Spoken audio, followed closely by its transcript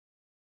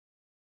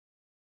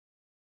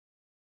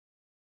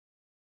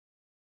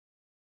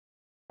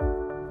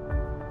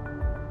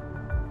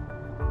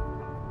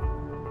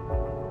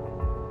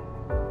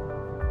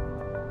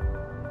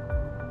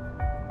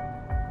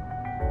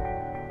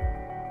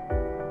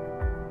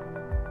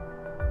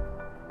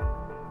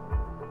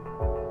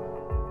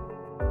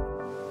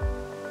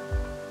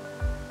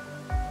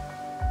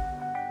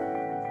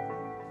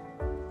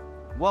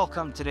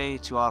Welcome today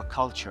to our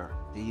culture,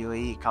 the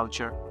UAE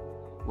culture.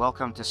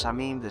 Welcome to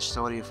Samim, the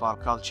story of our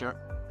culture.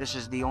 This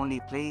is the only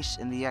place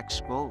in the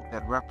Expo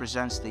that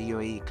represents the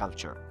UAE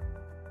culture.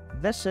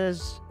 This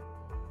is,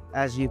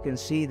 as you can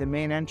see, the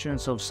main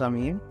entrance of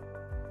Samim.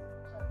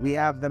 We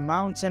have the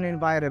mountain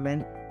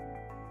environment,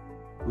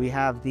 we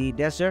have the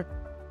desert,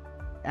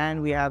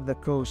 and we have the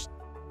coast.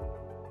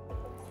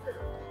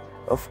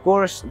 Of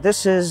course,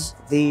 this is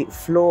the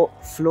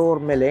floor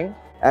milling.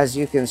 As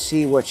you can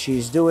see, what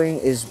she's doing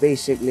is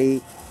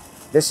basically,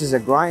 this is a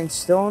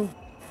grindstone.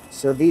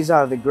 So these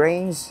are the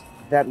grains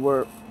that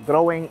were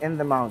growing in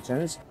the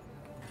mountains.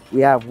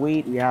 We have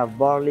wheat, we have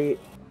barley,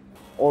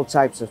 all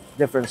types of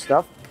different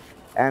stuff.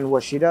 And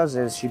what she does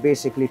is she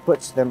basically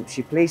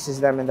she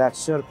places them in that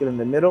circle in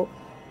the middle,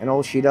 and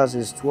all she does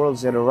is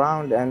twirls it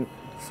around and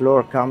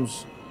flour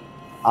comes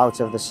out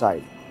of the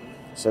side.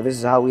 So this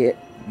is how we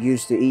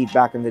used to eat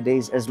back in the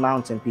days as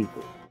mountain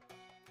people.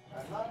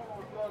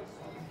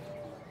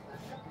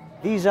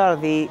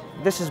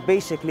 This is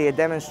basically a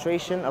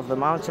demonstration of the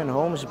mountain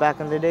homes back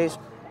in the days.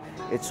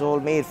 It's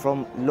all made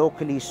from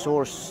locally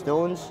sourced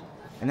stones.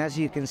 And as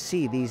you can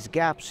see, these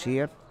gaps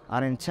here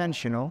are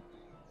intentional.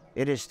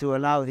 It is to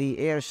allow the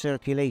air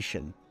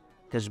circulation,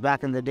 because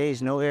back in the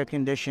days, no air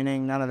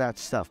conditioning, none of that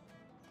stuff.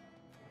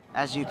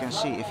 As you can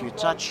see, if you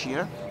touch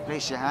here,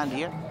 place your hand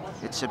here,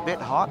 it's a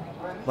bit hot,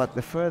 but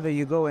the further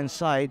you go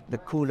inside, the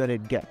cooler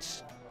it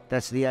gets.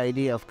 That's the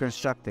idea of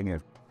constructing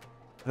it.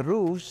 The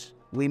roofs,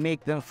 we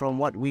make them from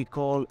what we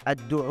call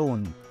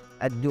ad-du'un.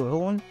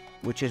 Ad-du'un,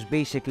 which is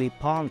basically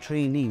palm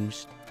tree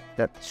leaves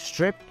that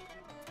stripped,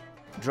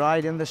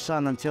 dried in the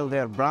sun until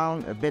they're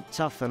brown, a bit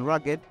tough and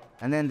rugged,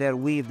 and then they're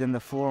weaved in the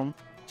form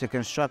to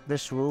construct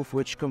this roof,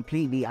 which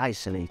completely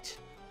isolates.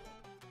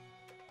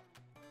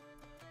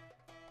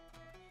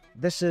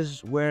 This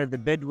is where the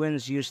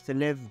Bedouins used to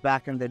live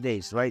back in the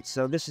days, right?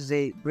 So this is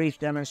a brief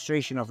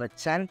demonstration of a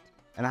tent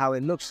and how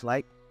it looks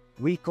like.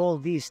 We call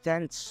these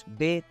tents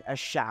Beit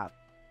al-Sha'ar.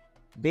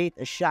 Beit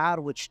al-Sha'ar,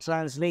 which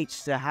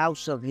translates to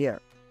house of hair.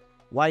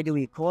 Why do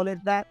we call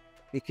it that?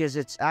 Because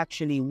it's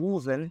actually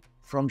woven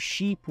from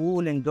sheep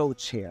wool and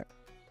goat's hair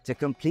to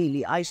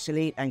completely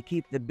isolate and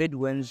keep the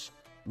Bedouins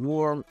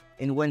warm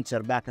in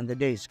winter back in the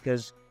days.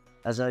 Because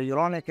as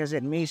ironic as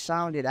it may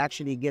sound, it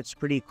actually gets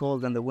pretty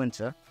cold in the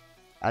winter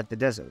at the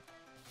desert.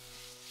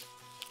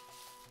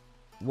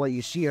 What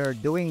you see her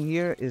doing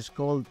here is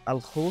called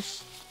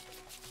al-khus,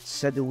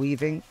 cedar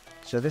weaving.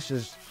 So this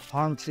is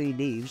palm tree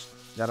leaves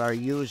that are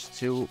used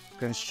to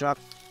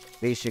construct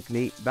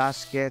basically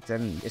basket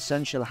and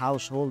essential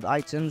household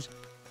items.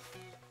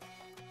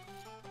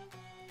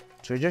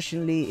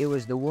 Traditionally, it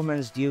was the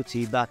woman's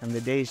duty back in the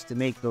days to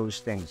make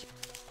those things.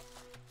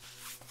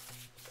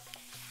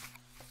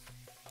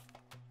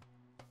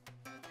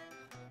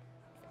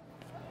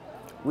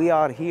 We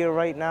are here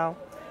right now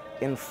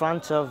in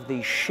front of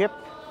the ship,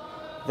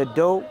 the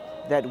dough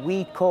that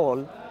we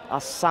call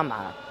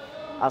as-sam'a,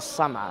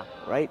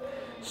 right?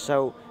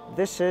 So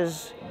this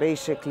is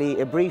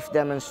basically a brief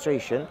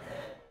demonstration.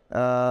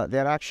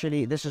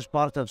 This is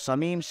part of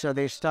Samim, so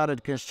they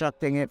started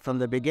constructing it from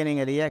the beginning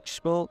of the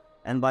Expo,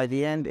 and by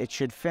the end it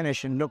should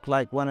finish and look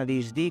like one of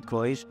these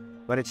decoys,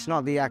 but it's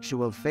not the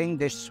actual thing.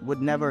 This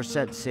would never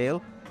set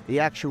sail. The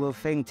actual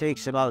thing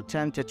takes about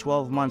 10 to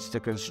 12 months to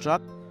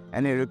construct,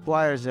 and it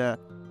requires a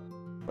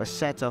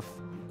set of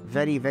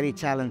very, very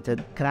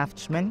talented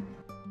craftsmen.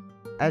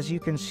 As you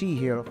can see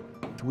here,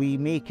 we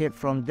make it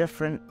from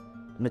different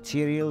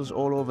materials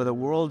all over the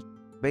world.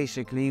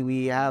 Basically,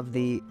 we have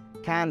the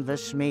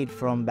canvas made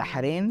from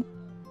Bahrain,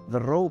 the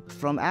rope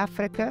from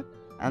Africa,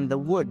 and the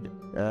wood,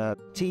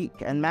 teak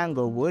and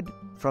mango wood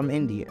from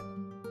India.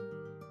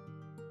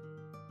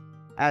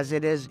 As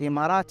it is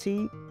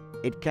Emirati,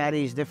 it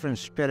carries different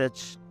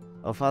spirits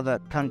of other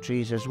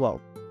countries as well.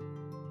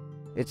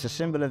 It's a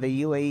symbol of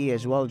the UAE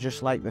as well,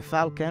 just like the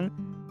falcon.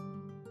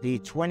 The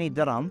 20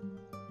 dirham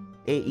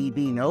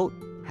AEB note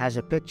has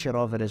a picture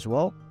of it as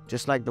well,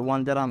 just like the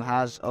 1 dirham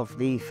has of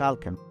the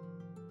falcon.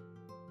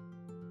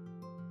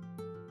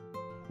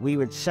 We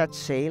would set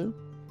sail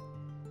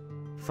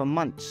for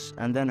months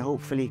and then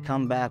hopefully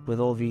come back with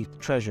all the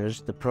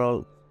treasures, the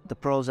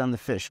pearls and the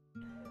fish.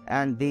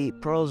 And the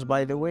pearls,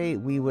 by the way,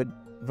 we would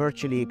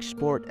virtually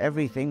export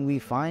everything we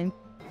find.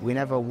 We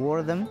never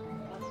wore them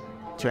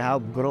to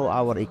help grow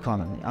our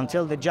economy.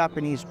 Until the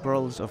Japanese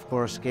pearls, of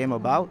course, came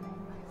about.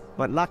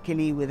 But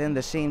luckily, within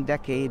the same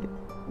decade,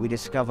 we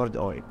discovered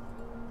oil.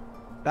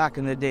 Back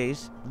in the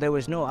days, there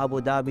was no Abu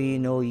Dhabi,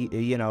 no,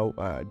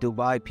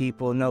 Dubai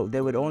people. No,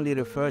 they would only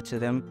refer to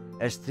them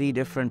as 3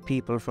 different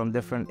people from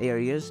different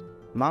areas: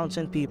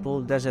 mountain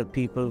people, desert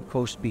people,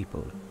 coast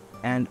people.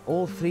 And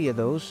all 3 of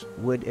those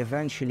would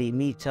eventually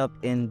meet up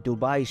in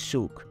Dubai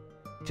Souk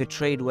to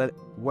trade with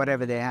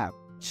whatever they have.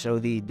 So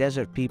the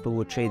desert people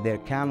would trade their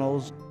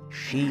camels,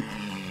 sheep,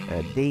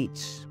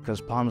 dates, because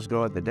palms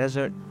grow at the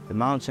desert. The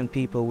mountain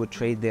people would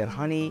trade their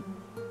honey,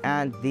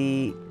 and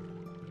the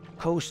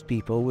coast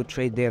people would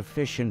trade their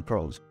fish and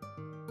pearls.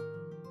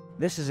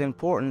 This is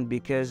important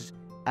because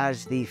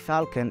as the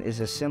falcon is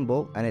a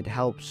symbol and it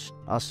helps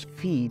us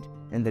feed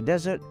in the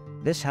desert,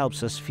 this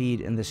helps us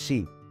feed in the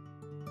sea.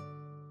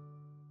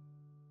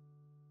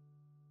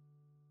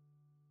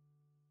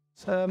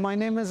 My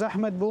name is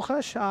Ahmad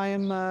Bukhash. I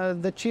am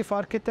the chief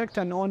architect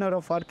and owner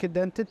of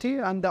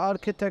Archidentity and the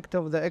architect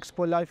of the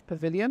Expo Life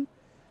Pavilion.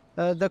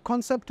 The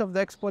concept of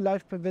the Expo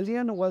Life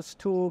Pavilion was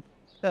to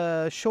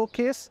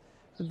showcase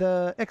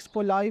the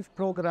Expo Live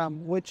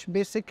program, which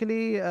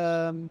basically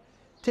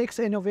takes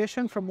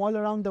innovation from all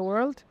around the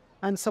world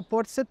and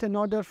supports it in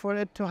order for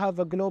it to have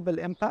a global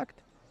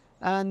impact.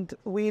 And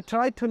we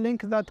try to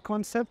link that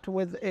concept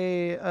with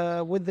the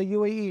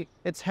UAE,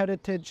 its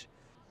heritage.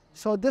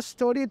 So this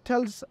story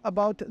tells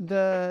about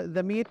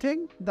the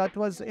meeting that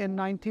was in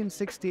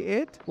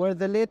 1968, where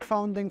the late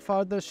founding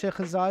fathers Sheikh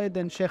Zayed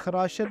and Sheikh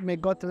Rashid, may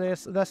God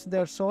rest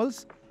their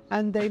souls,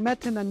 and they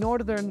met in a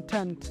northern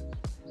tent.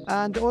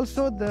 And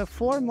also the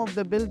form of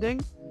the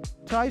building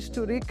tries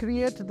to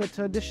recreate the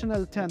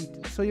traditional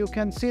tent. So you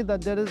can see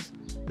that there is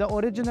the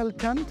original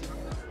tent,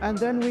 and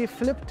then we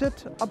flipped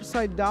it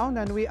upside down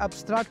and we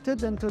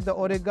abstracted into the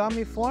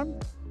origami form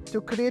to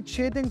create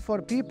shading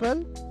for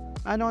people.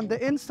 And on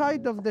the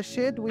inside of the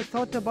shade, we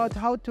thought about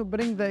how to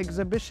bring the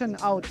exhibition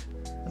out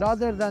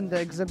rather than the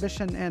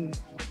exhibition in.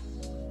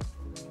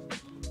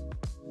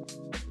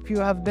 If you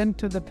have been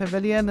to the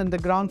pavilion and the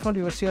ground floor,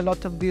 you will see a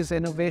lot of these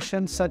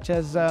innovations, such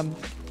as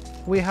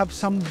we have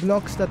some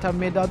blocks that are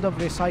made out of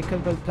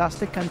recyclable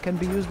plastic and can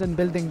be used in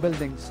building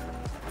buildings.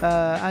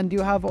 And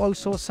you have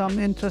also some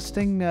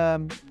interesting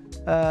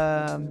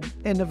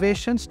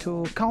innovations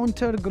to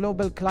counter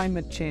global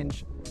climate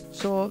change.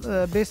 So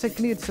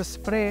basically it's a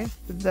spray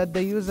that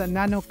they use a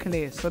nano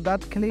clay. So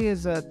that clay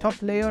is a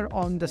top layer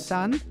on the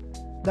sand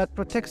that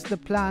protects the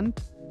plant.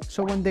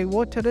 So when they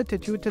water it,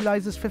 it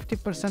utilizes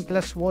 50%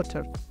 less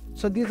water.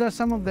 So these are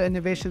some of the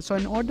innovations. So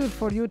in order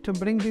for you to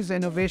bring these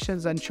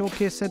innovations and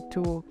showcase it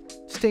to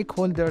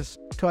stakeholders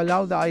to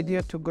allow the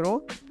idea to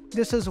grow,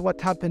 this is what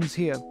happens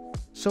here.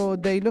 So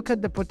they look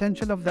at the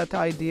potential of that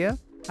idea,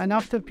 and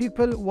after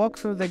people walk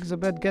through the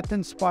exhibit, get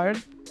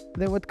inspired,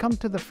 they would come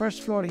to the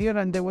first floor here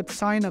and they would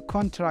sign a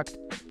contract,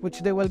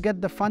 which they will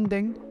get the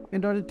funding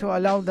in order to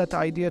allow that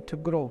idea to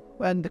grow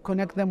and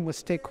connect them with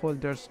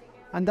stakeholders.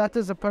 And that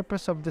is the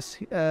purpose of this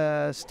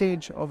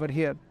stage over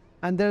here.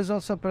 And there's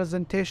also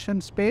presentation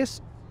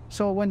space.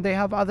 So when they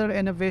have other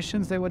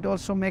innovations, they would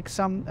also make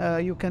some,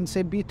 you can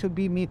say,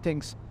 B2B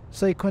meetings.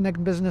 So they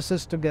connect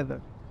businesses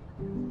together.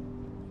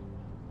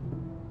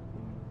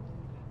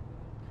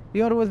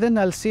 You're within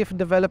Al Seif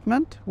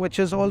development, which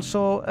is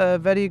also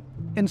very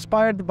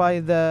inspired by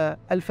the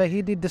Al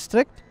Fahidi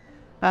district.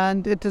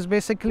 And it is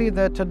basically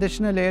the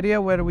traditional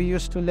area where we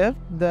used to live,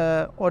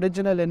 the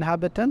original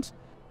inhabitants.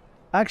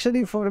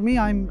 Actually, for me,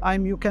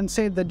 I'm you can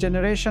say the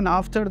generation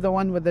after the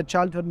one with the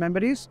childhood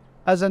memories.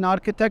 As an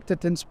architect,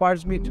 it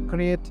inspires me to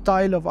create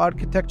style of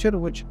architecture,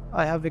 which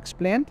I have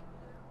explained.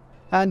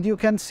 And you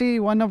can see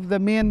one of the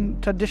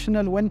main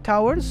traditional wind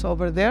towers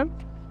over there,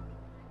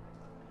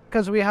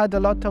 because we had a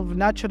lot of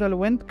natural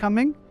wind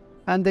coming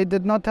and they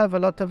did not have a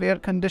lot of air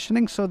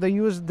conditioning, so they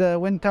used the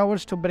wind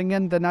towers to bring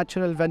in the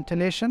natural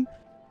ventilation.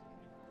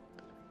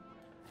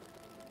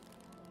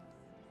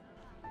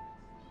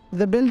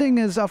 The building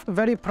is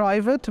very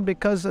private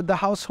because the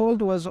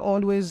household was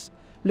always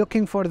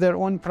looking for their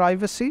own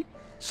privacy.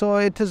 So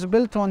it is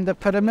built on the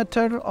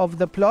perimeter of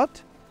the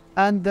plot,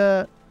 and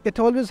it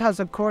always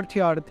has a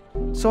courtyard.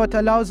 So it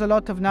allows a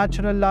lot of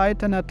natural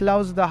light, and it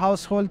allows the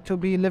household to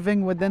be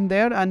living within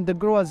there and to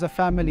grow as a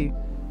family.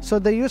 So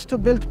they used to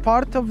build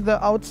part of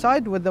the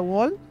outside with the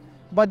wall,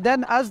 but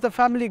then as the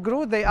family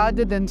grew, they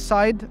added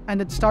inside,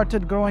 and it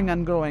started growing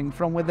and growing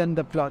from within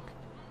the plot.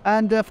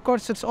 And of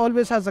course, it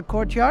always has a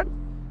courtyard.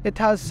 It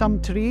has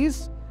some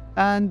trees,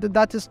 and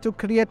that is to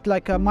create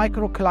like a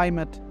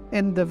microclimate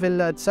in the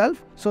villa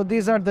itself. So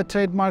these are the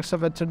trademarks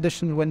of a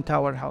traditional wind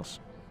tower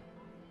house.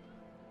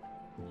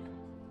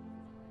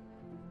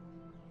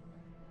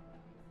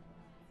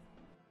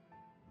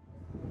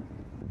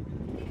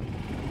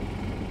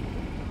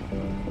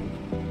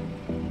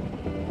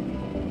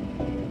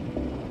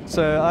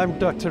 So I'm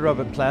Dr.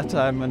 Robert Platt.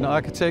 I'm an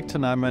architect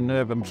and I'm an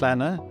urban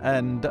planner,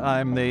 and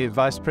I'm the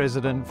Vice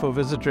President for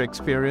Visitor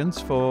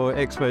Experience for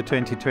Expo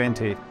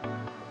 2020.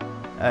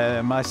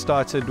 I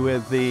started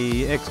with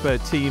the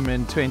Expo team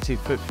in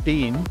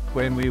 2015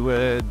 when we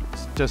were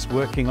just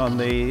working on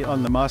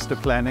the master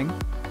planning.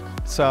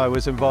 So I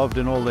was involved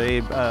in all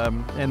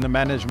in the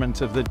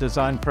management of the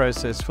design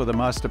process for the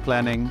master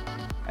planning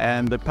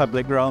and the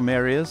public realm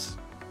areas.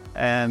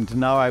 And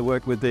now I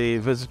work with the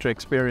visitor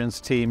experience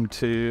team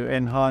to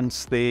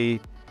enhance the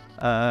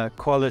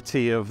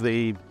quality of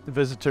the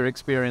visitor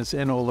experience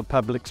in all the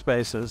public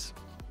spaces.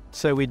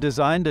 So we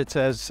designed it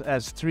as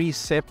three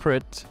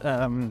separate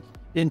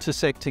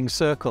intersecting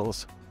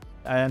circles,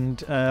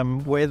 and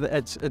where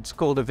it's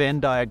called a Venn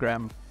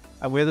diagram,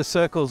 and where the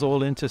circles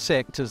all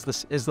intersect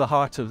is the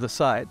heart of the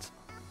site,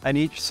 and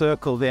each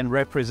circle then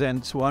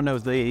represents one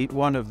of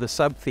the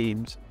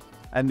sub-themes.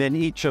 And then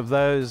each of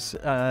those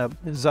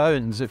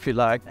zones, if you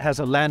like, has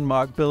a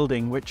landmark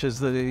building, which is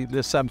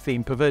the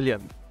sub-theme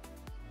pavilion.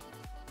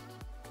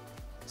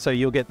 So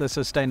you'll get the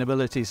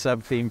sustainability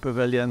sub-theme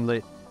pavilion,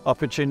 the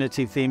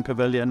opportunity theme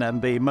pavilion,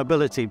 and the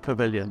mobility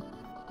pavilion.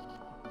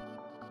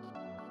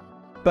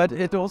 But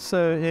it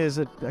also is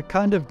a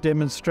kind of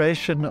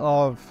demonstration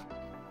of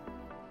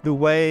the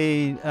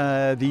way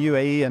the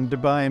UAE and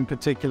Dubai in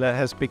particular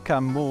has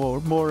become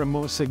more and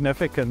more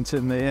significant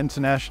in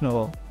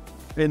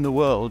the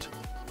world.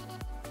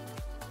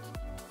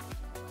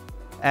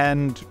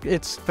 And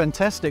it's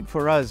fantastic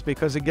for us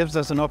because it gives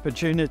us an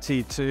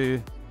opportunity to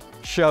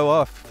show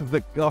off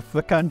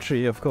the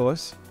country, of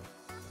course.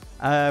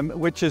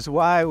 Which is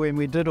why when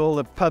we did all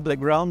the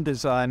public realm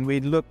design, we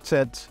looked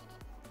at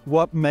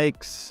what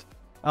makes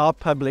our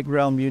public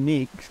realm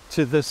unique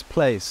to this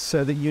place,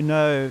 so that you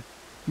know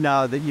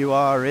now that you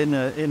are in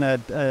the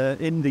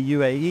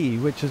UAE,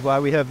 which is why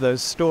we have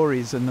those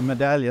stories and the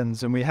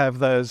medallions, and we have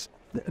the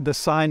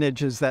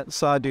signage is that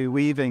Sadu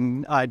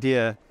weaving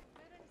idea.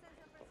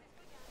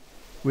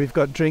 We've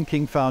got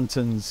drinking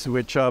fountains,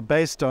 which are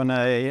based on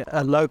a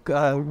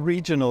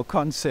regional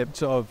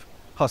concept of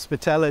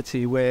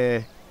hospitality,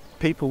 where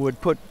people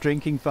would put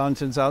drinking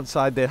fountains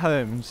outside their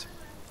homes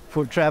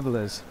for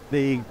travelers.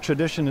 The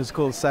tradition is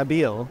called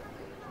Sabil.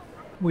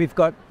 We've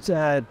got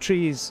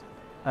trees.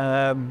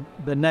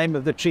 The name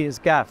of the tree is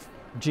Gaf,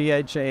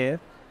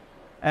 G-H-A-F,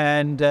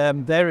 and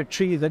they're a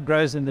tree that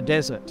grows in the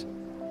desert.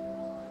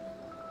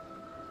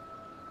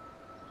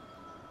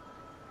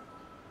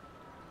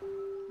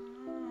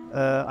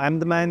 I'm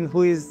the man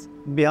who is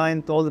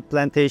behind all the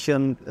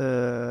plantation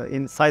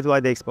in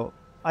Sidewide Expo.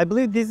 I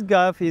believe this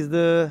Gaf is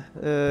the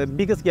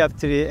biggest Gaf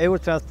tree ever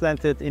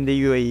transplanted in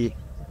the UAE.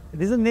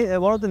 This is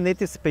one of the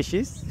native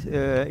species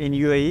in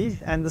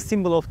UAE and the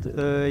symbol of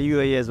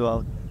UAE as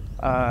well.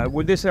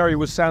 Well, this area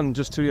was sand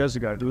just 2 years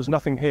ago. There was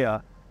nothing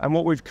here. And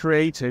what we've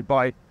created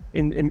by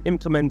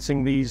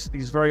implementing these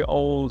very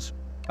old,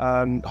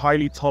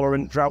 highly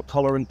tolerant,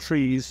 drought-tolerant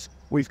trees,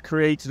 we've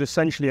created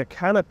essentially a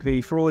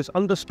canopy for all this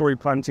understory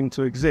planting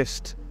to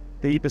exist.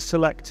 The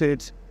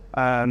selected,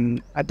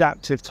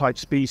 adaptive type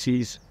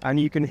species. And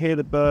you can hear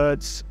the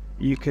birds.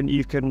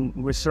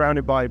 We're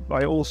surrounded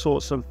by all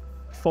sorts of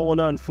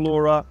fauna and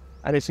flora,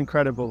 and it's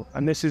incredible.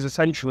 And this is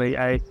essentially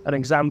an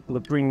example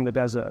of bringing the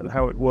desert and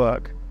how it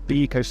works.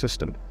 The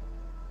ecosystem.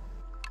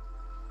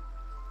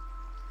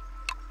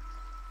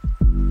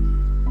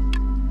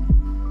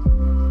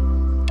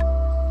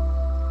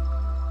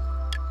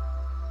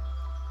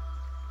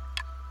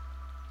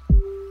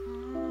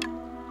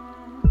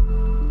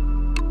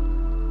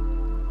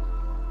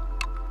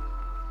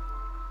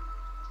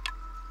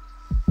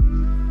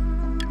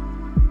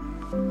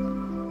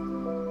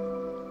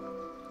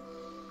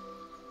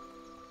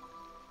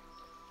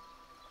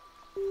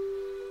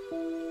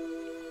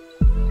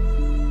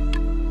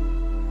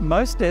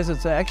 Most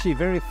deserts are actually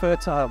very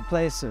fertile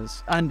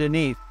places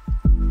underneath.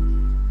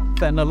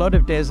 And a lot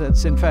of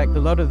deserts, in fact, a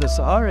lot of the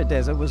Sahara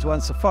Desert was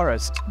once a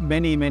forest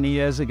many, many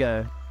years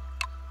ago.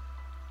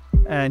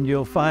 And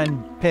you'll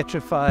find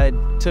petrified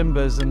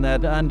timbers and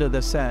that under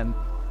the sand.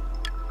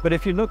 But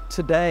if you look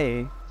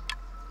today,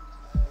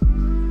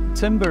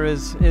 timber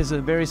is a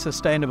very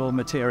sustainable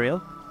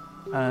material.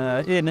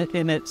 If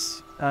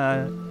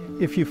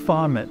you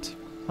farm it,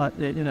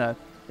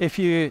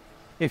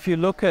 if you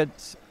look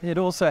at, it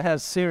also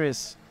has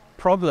serious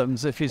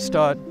problems if you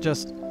start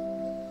just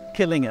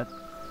killing it.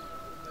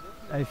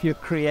 If you're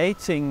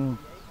creating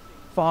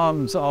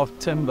farms of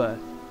timber,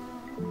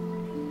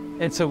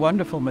 it's a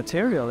wonderful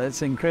material.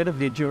 It's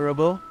incredibly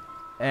durable,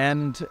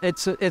 and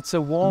it's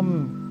a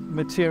warm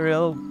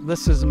material.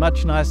 This is a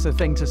much nicer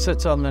thing to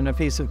sit on than a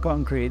piece of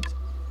concrete.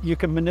 You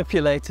can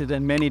manipulate it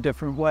in many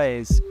different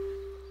ways.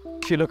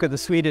 If you look at the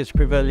Swedish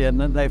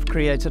pavilion, they've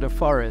created a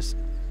forest.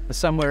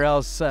 Somewhere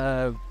else,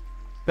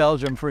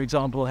 Belgium, for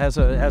example, has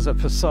a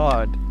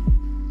facade.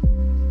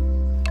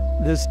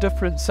 There's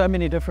so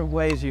many different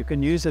ways you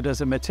can use it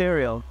as a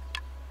material.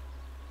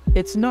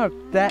 It's not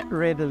that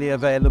readily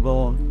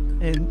available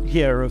in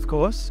here, of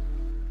course.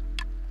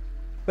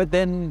 But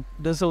then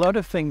there's a lot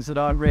of things that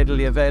aren't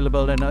readily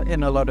available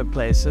in a lot of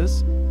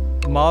places.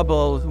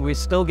 Marble, we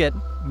still get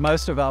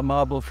most of our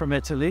marble from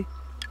Italy,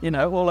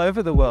 all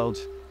over the world.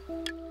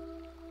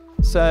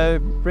 So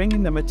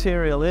bringing the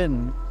material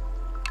in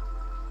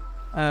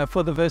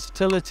for the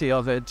versatility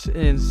of it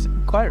is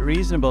quite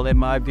reasonable in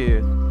my view.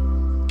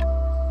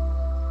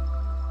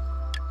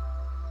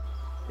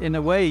 In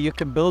a way, you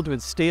can build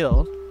with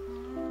steel,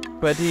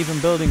 but even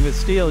building with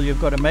steel,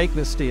 you've got to make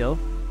the steel.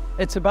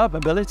 It's about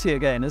mobility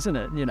again, isn't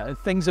it?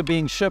 Things are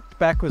being shipped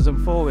backwards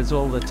and forwards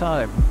all the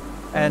time.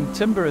 And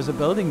timber as a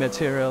building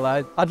material,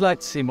 I'd like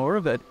to see more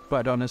of it,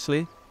 quite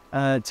honestly.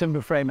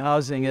 Timber frame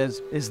housing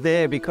is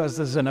there because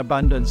there's an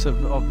abundance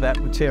of that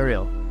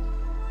material.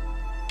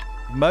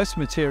 Most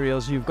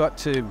materials you've got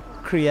to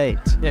create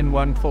in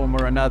one form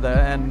or another,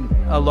 and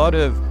a lot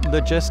of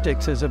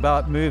logistics is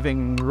about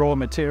moving raw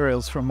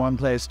materials from one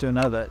place to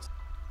another.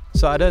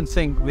 So I don't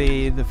think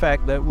the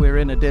fact that we're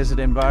in a desert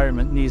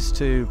environment needs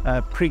to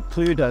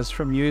preclude us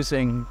from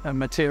using a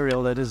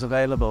material that is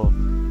available.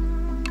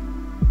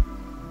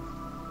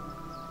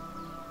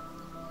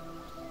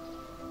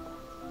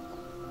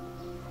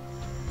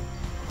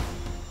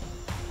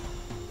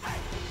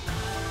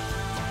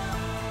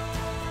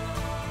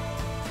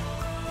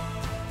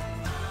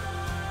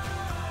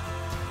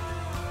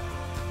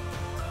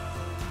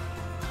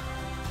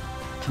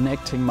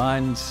 connecting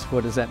minds,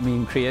 what does that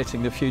mean,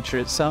 creating the future?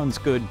 It sounds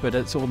good, but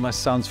it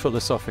almost sounds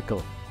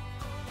philosophical.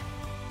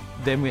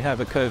 Then we have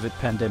a COVID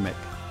pandemic.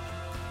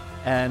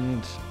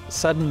 And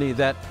suddenly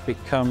that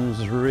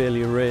becomes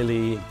really,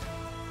 really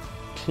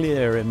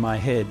clear in my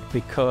head,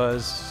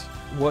 because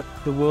what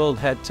the world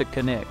had to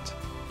connect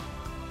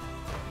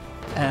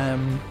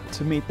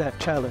to meet that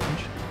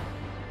challenge.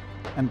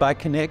 And by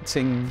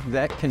connecting,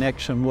 that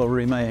connection will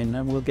remain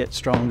and will get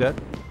stronger.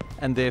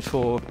 And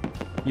therefore,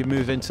 you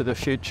move into the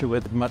future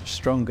with much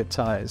stronger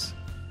ties.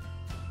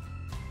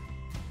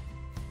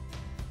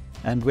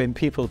 And when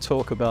people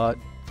talk about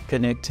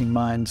connecting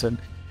minds,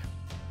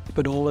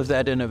 but all of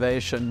that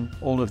innovation,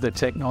 all of the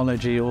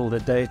technology, all the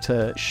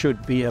data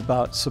should be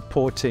about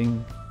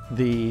supporting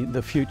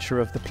the future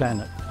of the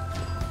planet.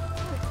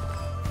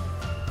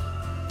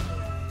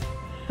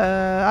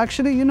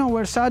 Actually, you know,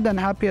 we're sad and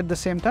happy at the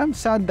same time.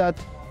 Sad that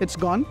it's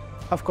gone,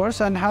 of course,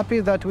 and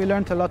happy that we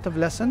learned a lot of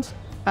lessons.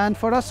 And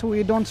for us,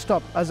 we don't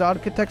stop. As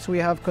architects, we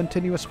have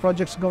continuous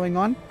projects going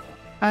on.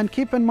 And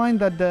keep in mind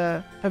that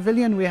the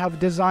pavilion we have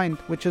designed,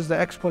 which is the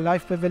Expo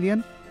Life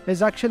Pavilion,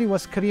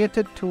 was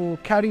created to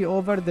carry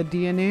over the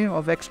DNA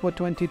of Expo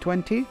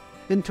 2020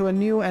 into a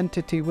new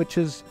entity, which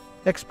is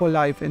Expo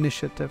Live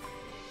initiative.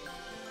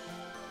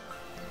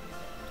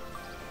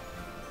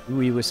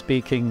 We were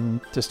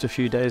speaking just a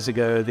few days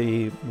ago,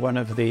 one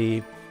of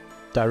the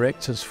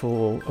directors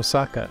for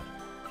Osaka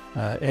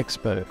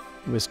Expo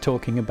was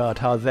talking about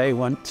how they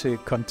want to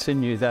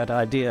continue that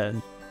idea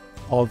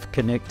of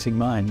connecting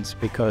minds,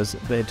 because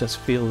they just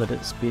feel that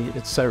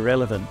it's so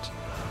relevant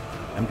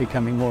and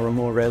becoming more and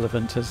more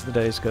relevant as the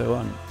days go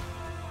on.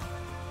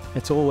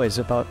 It's always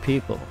about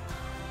people.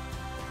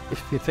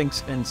 If you think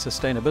in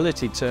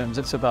sustainability terms,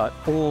 it's about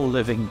all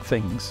living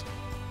things.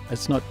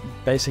 It's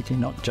basically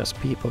not just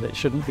people. It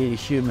shouldn't be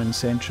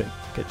human-centric.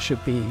 It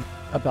should be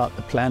about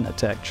the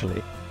planet,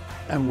 actually.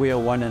 And we are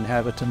one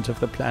inhabitant of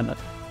the planet.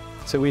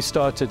 So we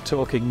started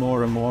talking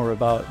more and more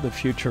about the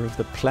future of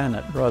the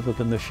planet rather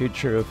than the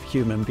future of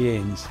human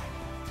beings,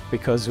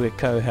 because we're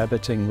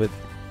cohabiting with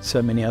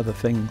so many other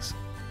things.